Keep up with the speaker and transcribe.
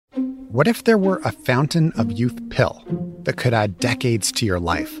What if there were a fountain of youth pill that could add decades to your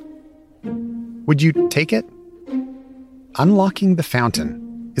life? Would you take it? Unlocking the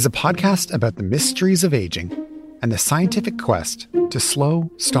Fountain is a podcast about the mysteries of aging and the scientific quest to slow,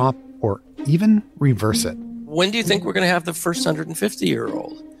 stop, or even reverse it. When do you think we're going to have the first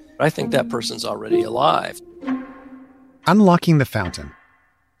 150-year-old? I think that person's already alive. Unlocking the Fountain.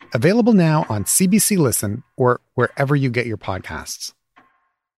 Available now on CBC Listen or wherever you get your podcasts.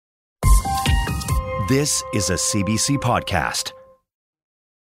 This is a CBC podcast.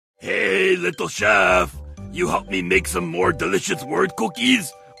 Hey, little chef. You help me make some more delicious word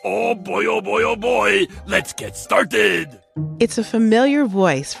cookies? Oh boy, oh boy, oh boy. Let's get started. It's a familiar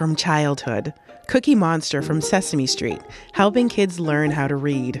voice from childhood. Cookie Monster from Sesame Street, helping kids learn how to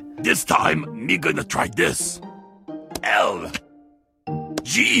read. This time, me gonna try this. L.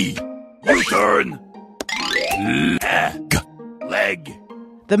 G. U-turn. Leg.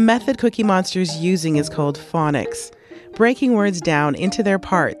 The method Cookie Monster's using is called phonics, breaking words down into their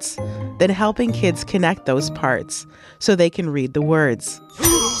parts, then helping kids connect those parts so they can read the words.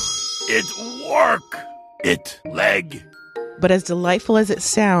 It work. It leg. But as delightful as it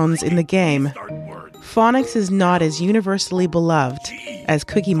sounds in the game, phonics is not as universally beloved as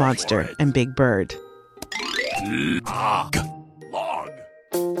Cookie Monster and Big Bird. Log.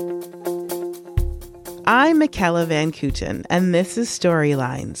 I'm Mykella Van Cooten, and this is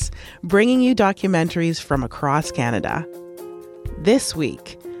Storylines, bringing you documentaries from across Canada. This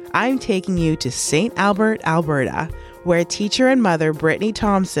week, I'm taking you to St. Albert, Alberta, where teacher and mother Brittney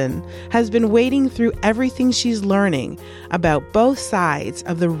Thompson has been wading through everything she's learning about both sides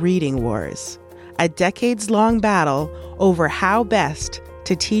of the reading wars, a decades-long battle over how best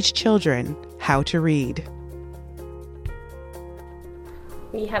to teach children how to read.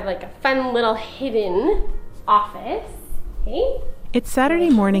 We have like a fun little hidden office. Okay. It's Saturday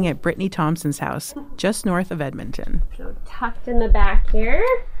morning at Brittney Thompson's house, just north of Edmonton. So tucked in the back here.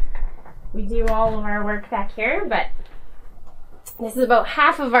 We do all of our work back here, but this is about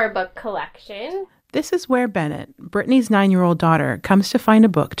half of our book collection. This is where Bennett, Brittney's 9-year-old daughter, comes to find a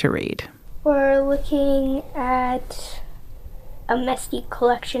book to read. We're looking at a messy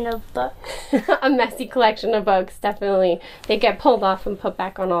collection of books. A messy collection of books, definitely. They get pulled off and put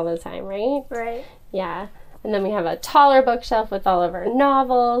back on all the time, right? Right. Yeah. And then we have a taller bookshelf with all of our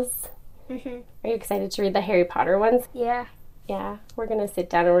novels. Mm-hmm. Are you excited to read the Harry Potter ones? Yeah. Yeah. We're going to sit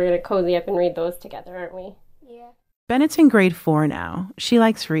down and we're going to cozy up and read those together, aren't we? Yeah. Bennett's in grade 4 now. She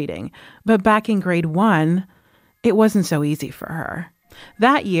likes reading. But back in grade 1, it wasn't so easy for her.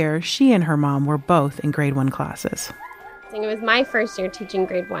 That year, she and her mom were both in grade 1 classes. It was my first year teaching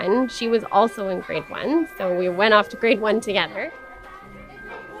grade 1. She was also in grade 1, so we went off to grade 1 together.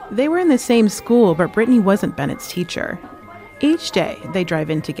 They were in the same school, but Brittney wasn't Bennett's teacher. Each day, they'd drive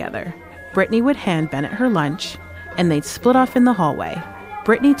in together. Brittney would hand Bennett her lunch, and they'd split off in the hallway.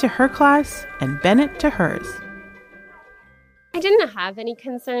 Brittney to her class, and Bennett to hers. I didn't have any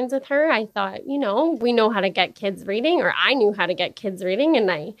concerns with her. I thought, we know how to get kids reading, or I knew how to get kids reading,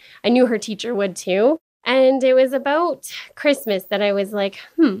 and I knew her teacher would too. And it was about Christmas that I was like,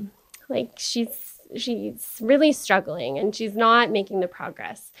 she's really struggling and she's not making the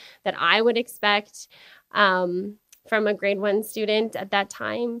progress that I would expect from a grade 1 student at that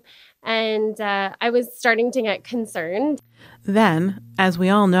time. And I was starting to get concerned. Then, as we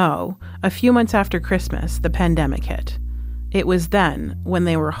all know, a few months after Christmas, the pandemic hit. It was then, when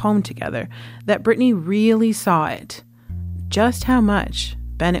they were home together, that Brittney really saw it. Just how much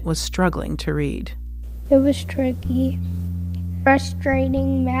Bennett was struggling to read. It was tricky.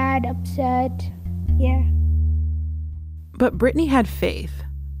 Frustrating, mad, upset. Yeah. But Brittney had faith.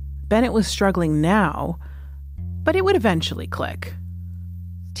 Bennett was struggling now, but it would eventually click.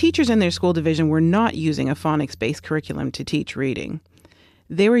 Teachers in their school division were not using a phonics-based curriculum to teach reading.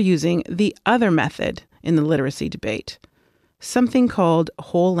 They were using the other method in the literacy debate, something called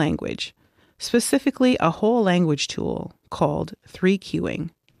whole language, specifically a whole language tool called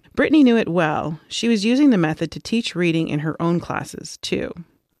 3Qing. Brittney knew it well. She was using the method to teach reading in her own classes, too.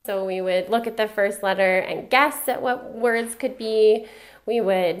 So we would look at the first letter and guess at what words could be. We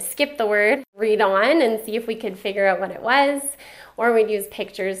would skip the word, read on, and see if we could figure out what it was. Or we'd use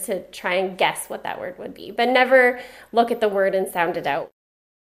pictures to try and guess what that word would be, but never look at the word and sound it out.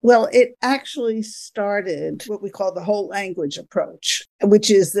 Well, it actually started what we call the whole language approach, which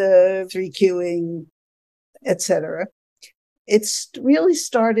is the 3Qing, etc. It's really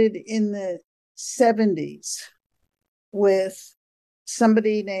started in the 70s with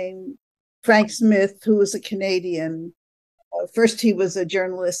somebody named Frank Smith, who was a Canadian. First, he was a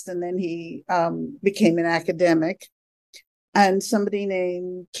journalist, and then he became an academic. and somebody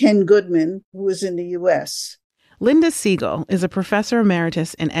named Ken Goodman, who was in the US. Linda Siegel is a professor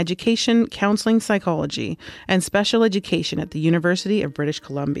emeritus in education, counseling psychology, and special education at the University of British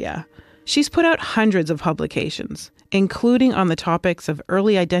Columbia. She's put out hundreds of publications, including on the topics of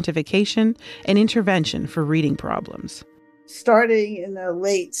early identification and intervention for reading problems. Starting in the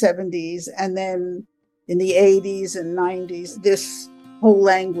late 70s and then in the 80s and 90s, this whole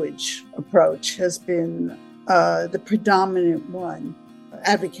language approach has been the predominant one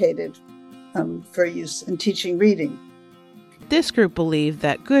advocated for use in teaching reading. This group believed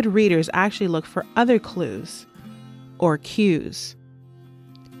that good readers actually look for other clues, or cues.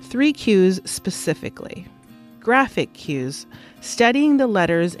 3 cues specifically. Graphic cues, studying the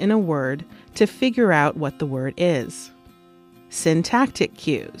letters in a word to figure out what the word is. Syntactic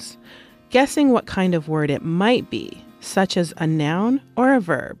cues, guessing what kind of word it might be, such as a noun or a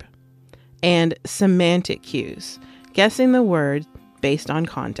verb. And semantic cues, guessing the word based on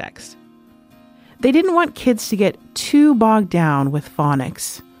context. They didn't want kids to get too bogged down with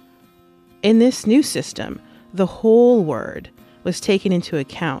phonics. In this new system, the whole word was taken into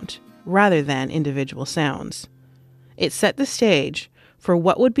account rather than individual sounds. It set the stage for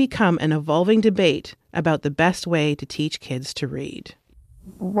what would become an evolving debate about the best way to teach kids to read.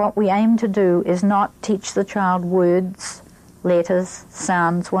 What we aim to do is not teach the child words, letters,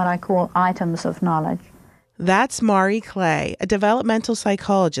 sounds, what I call items of knowledge. That's Mari Clay, a developmental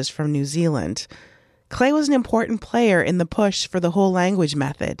psychologist from New Zealand. Clay was an important player in the push for the whole language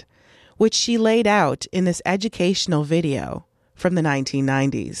method, which she laid out in this educational video from the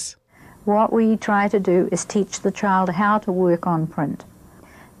 1990s. What we try to do is teach the child how to work on print.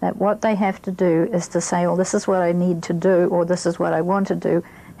 That what they have to do is to say, well, this is what I need to do, or this is what I want to do.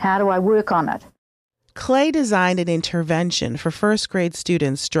 How do I work on it? Clay designed an intervention for first grade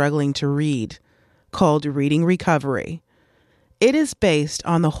students struggling to read, called Reading Recovery. It is based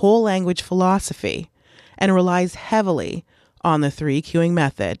on the whole language philosophy and relies heavily on the 3 cueing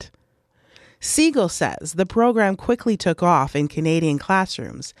method. Siegel says the program quickly took off in Canadian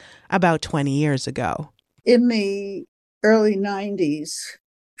classrooms about 20 years ago. In the early 90s,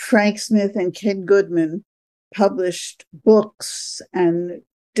 Frank Smith and Ken Goodman published books and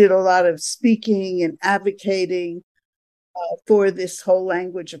did a lot of speaking and advocating for this whole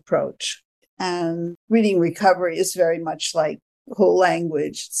language approach. And Reading Recovery is very much like whole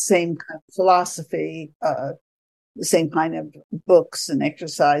language, same kind of philosophy, the same kind of books and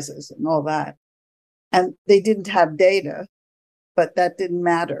exercises and all that. And they didn't have data, but that didn't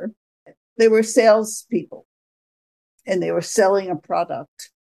matter. They were salespeople and they were selling a product.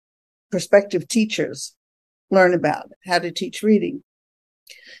 Prospective teachers learn about it, how to teach reading.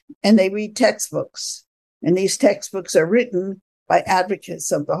 And they read textbooks. And these textbooks are written by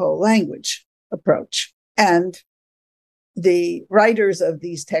advocates of the whole language approach. And the writers of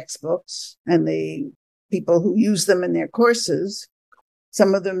these textbooks and the people who use them in their courses,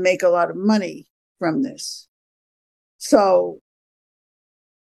 some of them make a lot of money from this. So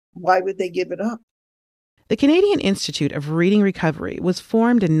why would they give it up? The Canadian Institute of Reading Recovery was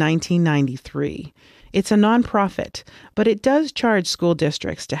formed in 1993. It's a nonprofit, but it does charge school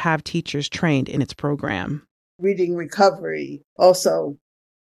districts to have teachers trained in its program. Reading Recovery also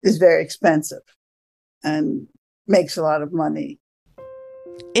is very expensive and makes a lot of money.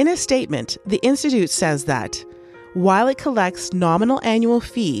 In a statement, the Institute says that while it collects nominal annual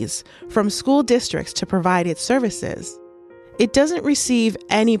fees from school districts to provide its services, it doesn't receive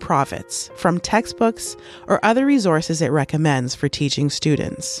any profits from textbooks or other resources it recommends for teaching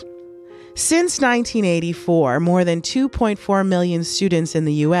students. Since 1984, more than 2.4 million students in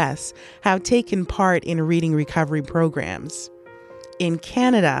the U.S. have taken part in reading recovery programs. In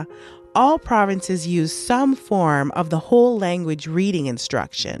Canada, all provinces use some form of the whole language reading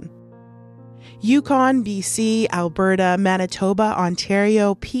instruction. Yukon, BC, Alberta, Manitoba,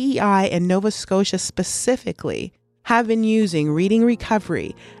 Ontario, PEI, and Nova Scotia specifically have been using reading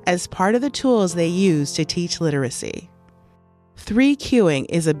recovery as part of the tools they use to teach literacy. 3 cueing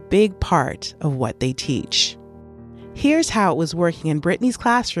is a big part of what they teach. Here's how it was working in Brittney's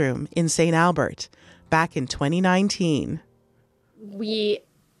classroom in St. Albert back in 2019. We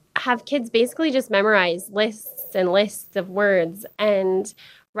have kids basically just memorize lists and lists of words, and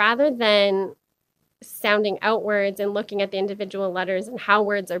rather than sounding out words and looking at the individual letters and how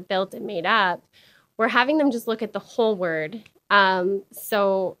words are built and made up, we're having them just look at the whole word.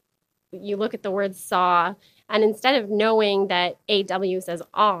 So you look at the word saw, and instead of knowing that AW says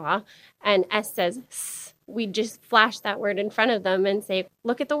aw and S says s, we just flash that word in front of them and say,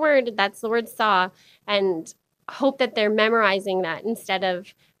 look at the word, that's the word saw, and hope that they're memorizing that instead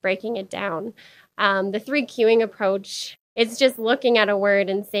of breaking it down. The 3 cueing approach It's just looking at a word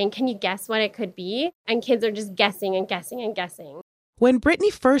and saying, can you guess what it could be? And kids are just guessing and guessing and guessing. When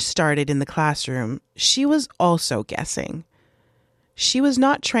Brittney first started in the classroom, she was also guessing. She was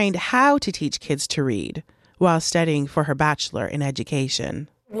not trained how to teach kids to read while studying for her bachelor in education.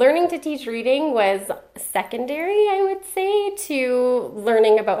 Learning to teach reading was secondary, I would say, to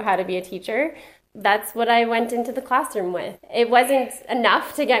learning about how to be a teacher. That's what I went into the classroom with. It wasn't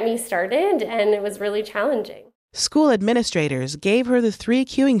enough to get me started, and it was really challenging. School administrators gave her the 3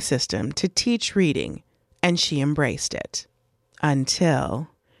 cueing system to teach reading, and she embraced it. Until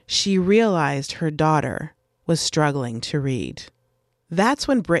she realized her daughter was struggling to read. That's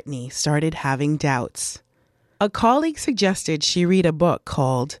when Brittney started having doubts. A colleague suggested she read a book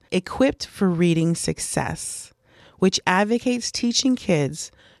called Equipped for Reading Success, which advocates teaching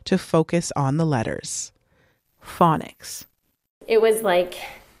kids to focus on the letters. Phonics. It was like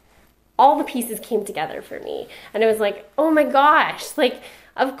all the pieces came together for me. And it was like, oh my gosh, like,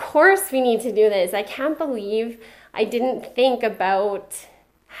 of course we need to do this. I can't believe I didn't think about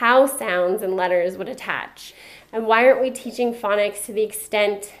how sounds and letters would attach. And why aren't we teaching phonics to the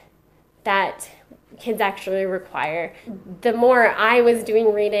extent that kids actually require? The more I was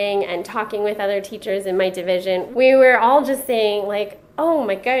doing reading and talking with other teachers in my division, we were all just saying like, oh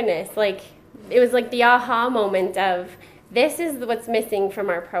my goodness, like it was like the aha moment of this is what's missing from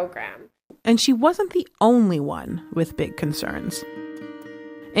our program. And she wasn't the only one with big concerns.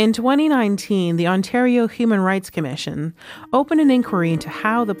 In 2019, the Ontario Human Rights Commission opened an inquiry into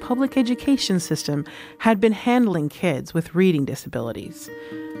how the public education system had been handling kids with reading disabilities.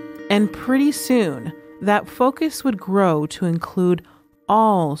 And pretty soon, that focus would grow to include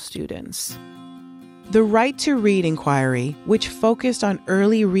all students. The Right to Read inquiry, which focused on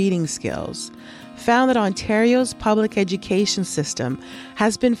early reading skills, found that Ontario's public education system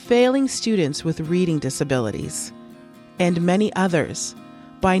has been failing students with reading disabilities, and many others,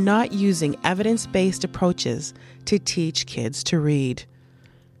 by not using evidence-based approaches to teach kids to read.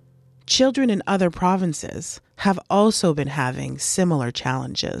 Children in other provinces have also been having similar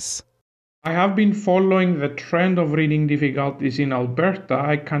challenges. I have been following the trend of reading difficulties in Alberta.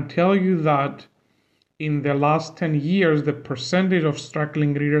 I can tell you that in the last 10 years, the percentage of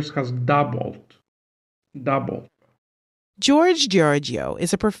struggling readers has doubled. George Giorgio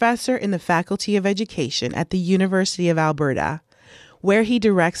is a professor in the Faculty of Education at the University of Alberta, where he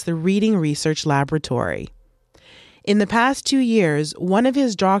directs the Reading Research Laboratory. In the past 2 years, one of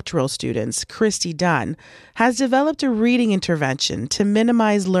his doctoral students, Christy Dunn, has developed a reading intervention to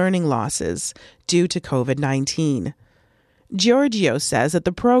minimize learning losses due to COVID-19. Giorgio says that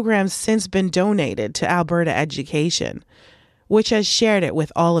the program's since been donated to Alberta Education, which has shared it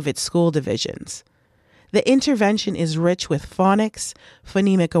with all of its school divisions. The intervention is rich with phonics,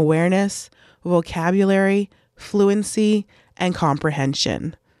 phonemic awareness, vocabulary, fluency, and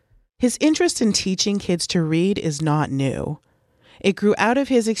comprehension. His interest in teaching kids to read is not new. It grew out of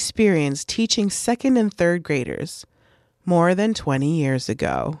his experience teaching 2nd and 3rd graders more than 20 years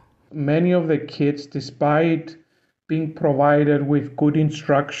ago. Many of the kids, despite being provided with good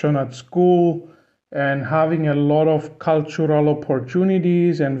instruction at school and having a lot of cultural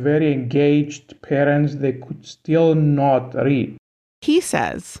opportunities and very engaged parents, they could still not read. He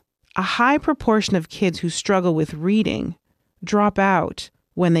says a high proportion of kids who struggle with reading drop out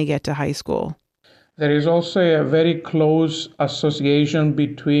when they get to high school. There is also a very close association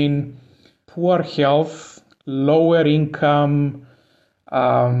between poor health, lower income,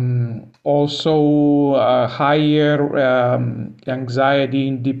 also higher anxiety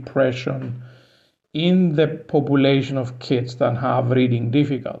and depression in the population of kids that have reading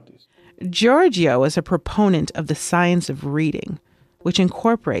difficulties. Giorgio is a proponent of the science of reading, which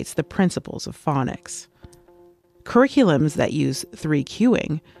incorporates the principles of phonics. Curriculums that use 3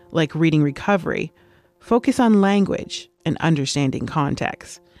 cueing, like reading recovery, focus on language and understanding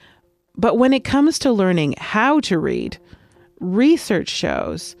context. But when it comes to learning how to read, research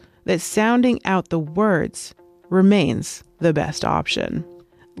shows that sounding out the words remains the best option.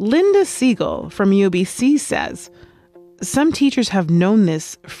 Linda Siegel from UBC says, some teachers have known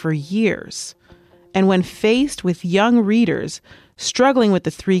this for years, and when faced with young readers struggling with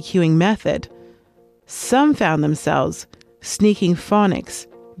the 3 cueing method, some found themselves sneaking phonics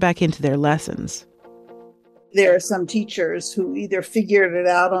back into their lessons. There are some teachers who either figured it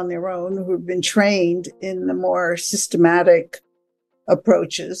out on their own, who've been trained in the more systematic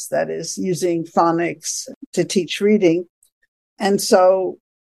approaches, that is, using phonics to teach reading. And so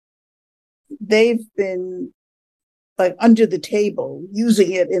they've been like under the table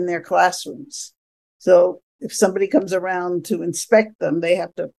using it in their classrooms. So if somebody comes around to inspect them, they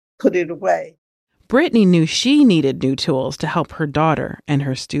have to put it away. Brittney knew she needed new tools to help her daughter and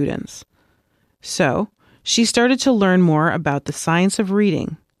her students. So she started to learn more about the science of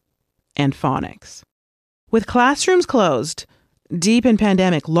reading and phonics. With classrooms closed, deep in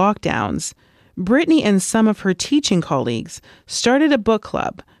pandemic lockdowns, Brittney and some of her teaching colleagues started a book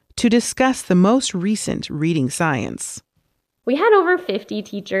club to discuss the most recent reading science. We had over 50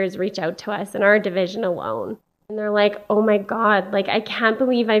 teachers reach out to us in our division alone. And they're like, oh my God, like, I can't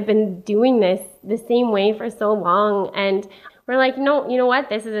believe I've been doing this the same way for so long. And we're like, no, you know what?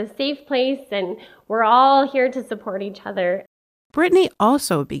 This is a safe place and we're all here to support each other. Brittney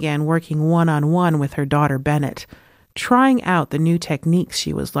also began working one-on-one with her daughter Bennett, trying out the new techniques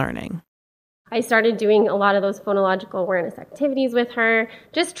she was learning. I started doing a lot of those phonological awareness activities with her,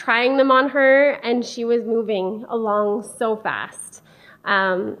 just trying them on her, and she was moving along so fast.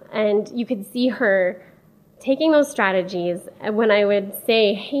 And you could see her taking those strategies. When I would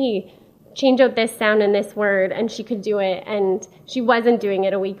say, hey, change out this sound and this word, and she could do it, and she wasn't doing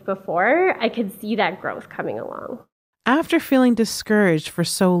it a week before, I could see that growth coming along. After feeling discouraged for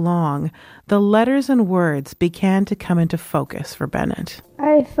so long, the letters and words began to come into focus for Bennett.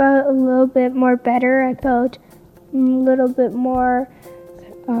 I felt a little bit more better. I felt a little bit more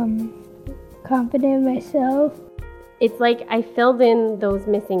confident in myself. It's like I filled in those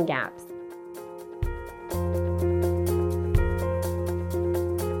missing gaps.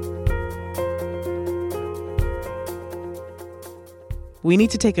 We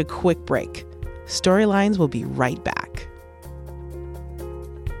need to take a quick break. Storylines will be right back.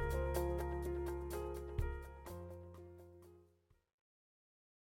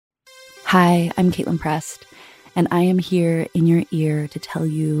 Hi, I'm Caitlin Prest, and I am here in your ear to tell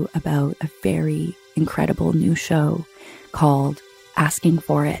you about a very incredible new show called Asking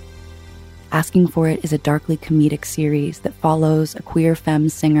for It. Asking for It is a darkly comedic series that follows a queer femme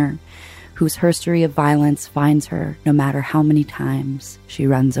singer whose history of violence finds her no matter how many times she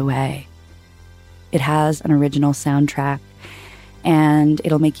runs away. It has an original soundtrack, and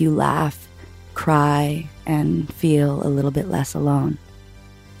it'll make you laugh, cry, and feel a little bit less alone.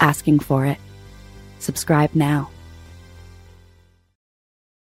 Asking for It. Subscribe now.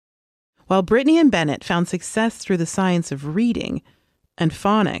 While Brittney and Bennett found success through the science of reading and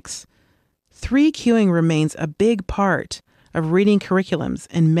phonics, 3Qing remains a big part of reading curriculums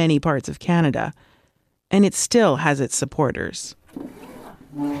in many parts of Canada, and it still has its supporters.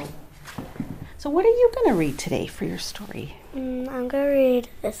 So what are you going to read today for your story? I'm going to read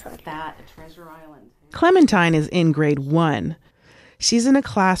this one. That, A Treasure Island. Clementine is in grade 1. She's in a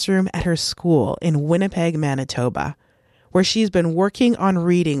classroom at her school in Winnipeg, Manitoba, where she's been working on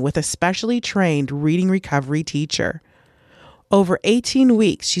reading with a specially trained reading recovery teacher. Over 18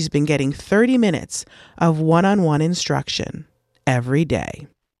 weeks, she's been getting 30 minutes of one-on-one instruction every day.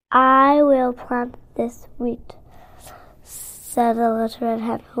 I will plant this wheat, said the little red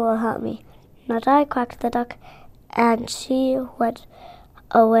hen who will help me. Not I, quacked the duck, and she went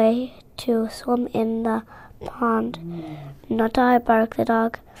away to swim in the pond. Not I, barked the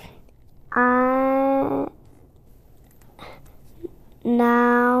dog.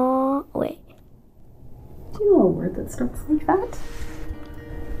 Wait. Do you know a word that starts like that?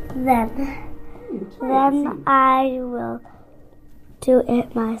 Then I will do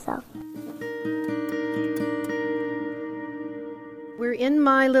it myself. We're in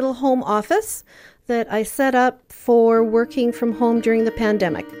my little home office that I set up for working from home during the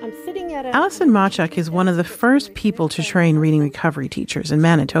pandemic. I'm sitting at Allison Machuk is one of the first people to train reading recovery teachers in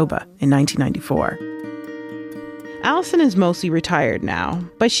Manitoba in 1994. Allison is mostly retired now,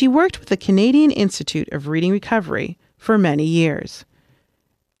 but she worked with the Canadian Institute of Reading Recovery for many years.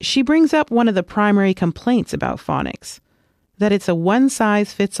 She brings up one of the primary complaints about phonics, that it's a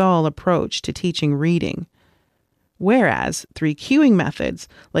one-size-fits-all approach to teaching reading, whereas 3Qing methods,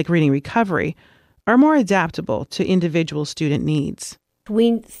 like reading recovery, are more adaptable to individual student needs.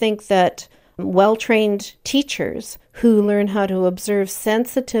 We think that well-trained teachers who learn how to observe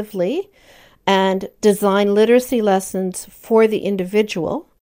sensitively and design literacy lessons for the individual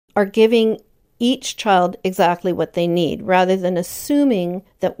are giving each child exactly what they need, rather than assuming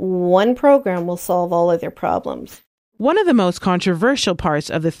that one program will solve all of their problems. One of the most controversial parts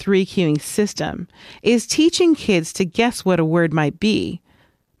of the 3Qing system is teaching kids to guess what a word might be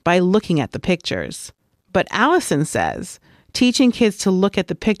by looking at the pictures. But Allison says teaching kids to look at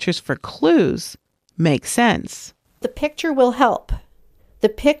the pictures for clues makes sense. The picture will help. The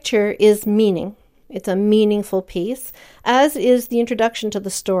picture is meaning. It's a meaningful piece, as is the introduction to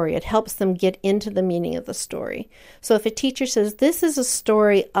the story. It helps them get into the meaning of the story. So if a teacher says, this is a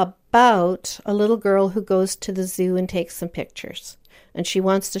story about a little girl who goes to the zoo and takes some pictures, and she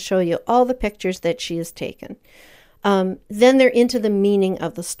wants to show you all the pictures that she has taken. Then they're into the meaning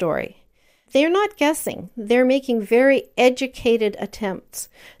of the story. They're not guessing. They're making very educated attempts.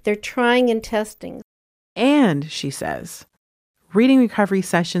 They're trying and testing. And, she says, reading recovery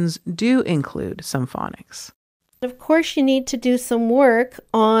sessions do include some phonics. Of course, you need to do some work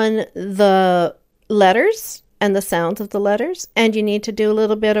on the letters and the sounds of the letters, and you need to do a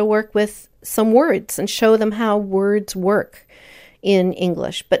little bit of work with some words and show them how words work in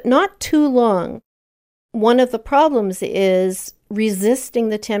English, but not too long. One of the problems is resisting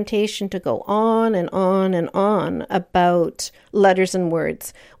the temptation to go on and on and on about letters and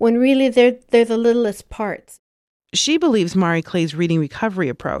words, when really they're the littlest parts. She believes Marie Clay's reading recovery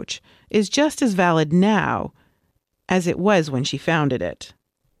approach is just as valid now as it was when she founded it.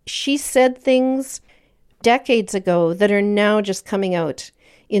 She said things decades ago that are now just coming out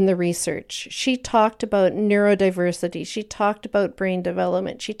in the research. She talked about neurodiversity. She talked about brain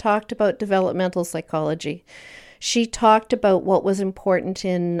development. She talked about developmental psychology. She talked about what was important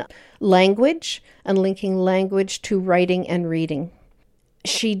in language and linking language to writing and reading.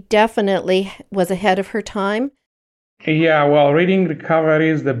 She definitely was ahead of her time. Yeah, well, reading recovery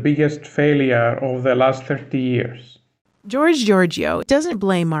is the biggest failure of the last 30 years. George Giorgio doesn't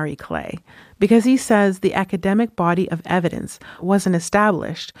blame Marie Clay because he says the academic body of evidence wasn't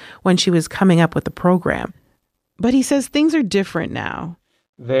established when she was coming up with the program. But he says things are different now.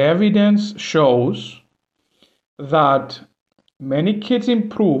 The evidence shows that many kids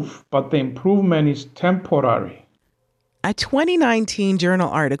improve, but the improvement is temporary. A 2019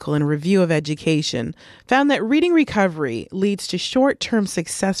 journal article in Review of Education found that reading recovery leads to short-term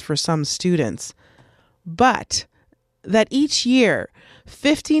success for some students, but that each year,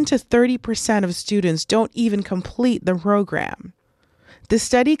 15 to 30% of students don't even complete the program. The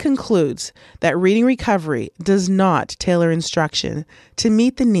study concludes that reading recovery does not tailor instruction to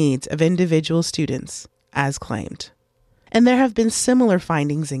meet the needs of individual students, as claimed. And there have been similar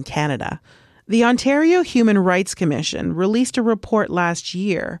findings in Canada. The Ontario Human Rights Commission released a report last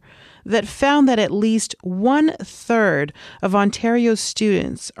year that found that at least 1/3 of Ontario's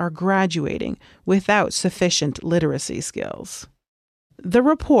students are graduating without sufficient literacy skills. The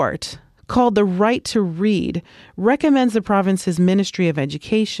report, called The Right to Read, recommends the province's Ministry of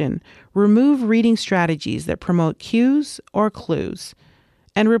Education remove reading strategies that promote cues or clues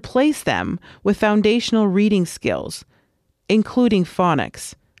and replace them with foundational reading skills, including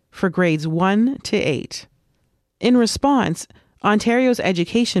phonics, for grades 1 to 8. In response, Ontario's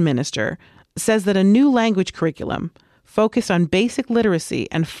education minister says that a new language curriculum focused on basic literacy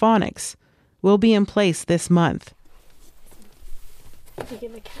and phonics will be in place this month. You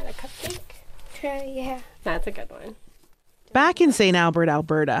give a cat a cupcake? Yeah. That's a good one. Back in St. Albert,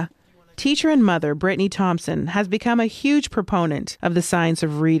 Alberta, teacher and mother Brittney Thompson has become a huge proponent of the science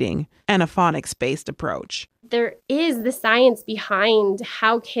of reading and a phonics-based approach. There is the science behind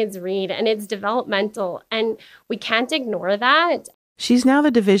how kids read, and it's developmental, and we can't ignore that. She's now the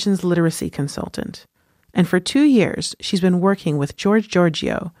division's literacy consultant, and for 2 years, she's been working with George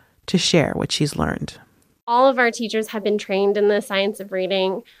Giorgio to share what she's learned. All of our teachers have been trained in the science of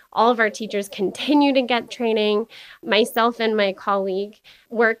reading. All of our teachers continue to get training. Myself and my colleague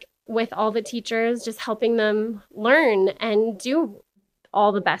work with all the teachers, just helping them learn and do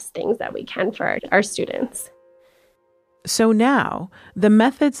all the best things that we can for our students. So now, the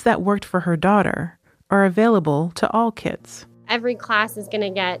methods that worked for her daughter are available to all kids. Every class is going to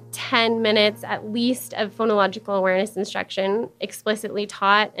get 10 minutes at least of phonological awareness instruction, explicitly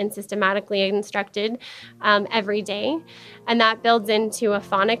taught and systematically instructed every day. And that builds into a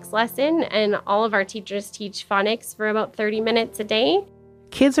phonics lesson, and all of our teachers teach phonics for about 30 minutes a day.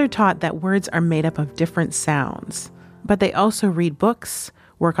 Kids are taught that words are made up of different sounds, but they also read books,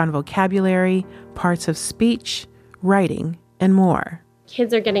 work on vocabulary, parts of speech, writing, and more.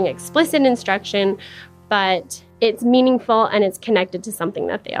 Kids are getting explicit instruction, but it's meaningful and it's connected to something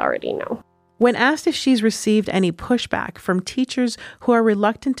that they already know. When asked if she's received any pushback from teachers who are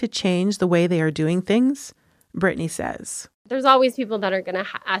reluctant to change the way they are doing things, Brittney says, there's always people that are going to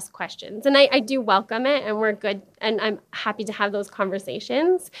ask questions, and I do welcome it, and we're good, and I'm happy to have those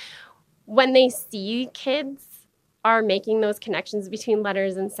conversations. When they see kids are making those connections between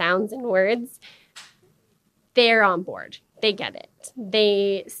letters and sounds and words, they're on board. They get it.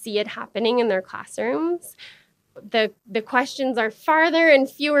 They see it happening in their classrooms. The questions are farther and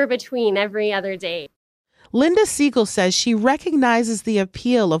fewer between every other day. Linda Siegel says she recognizes the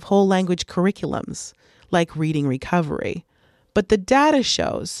appeal of whole language curriculums, like reading recovery. But the data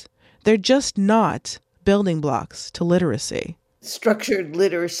shows they're just not building blocks to literacy. Structured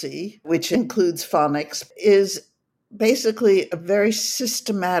literacy, which includes phonics, is basically a very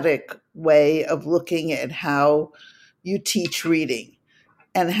systematic way of looking at how you teach reading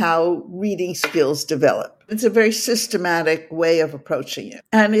and how reading skills develop. It's a very systematic way of approaching it.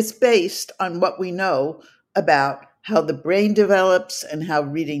 And it's based on what we know about how the brain develops and how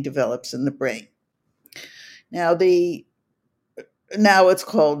reading develops in the brain. Now it's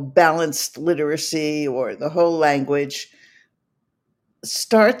called balanced literacy, or the whole language,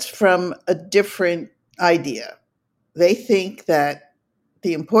 starts from a different idea. They think that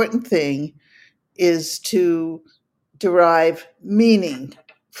the important thing is to derive meaning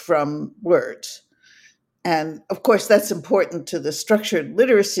from words. And of course, that's important to the structured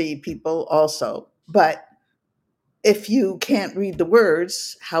literacy people also. But if you can't read the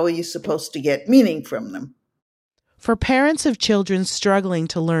words, how are you supposed to get meaning from them? For parents of children struggling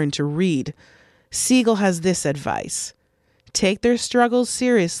to learn to read, Siegel has this advice. Take their struggles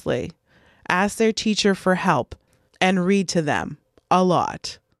seriously, ask their teacher for help, and read to them a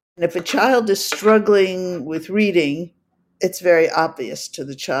lot. If a child is struggling with reading, it's very obvious to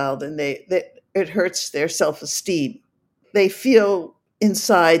the child, and it hurts their self-esteem. They feel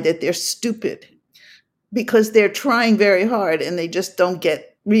inside that they're stupid because they're trying very hard and they just don't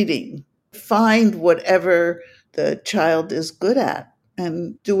get reading. Find whatever the child is good at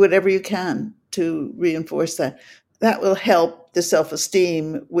and do whatever you can to reinforce that. That will help the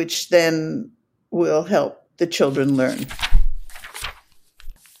self-esteem, which then will help the children learn.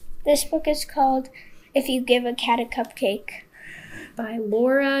 This book is called If You Give a Cat a Cupcake by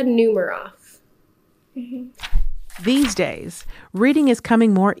Laura Numeroff. Mm-hmm. These days, reading is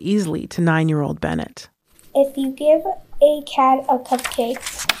coming more easily to 9-year-old Bennett. If you give a cat a cupcake,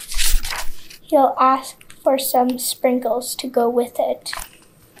 he'll ask for some sprinkles to go with it.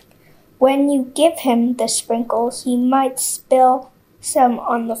 When you give him the sprinkles, he might spill some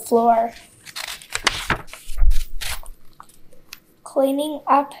on the floor. Cleaning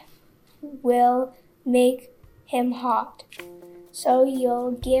up will make him hot, so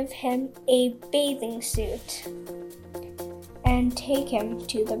you'll give him a bathing suit and take him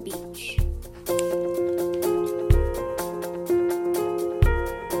to the beach.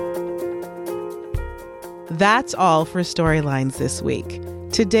 That's all for Storylines this week.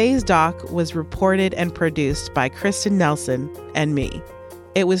 Today's doc was reported and produced by Kristen Nelson and me.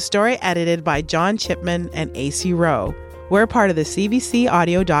 It was story edited by John Chipman and AC Rowe. We're part of the CBC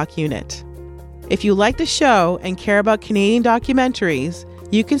Audio Doc Unit. If you like the show and care about Canadian documentaries,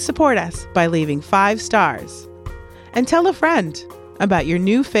 you can support us by leaving 5 stars. And tell a friend about your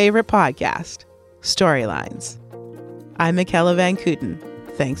new favorite podcast, Storylines. I'm Mykella Van Cooten.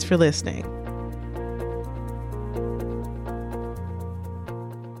 Thanks for listening.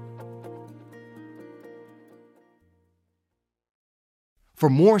 For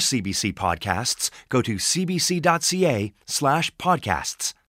more CBC podcasts, go to cbc.ca/podcasts.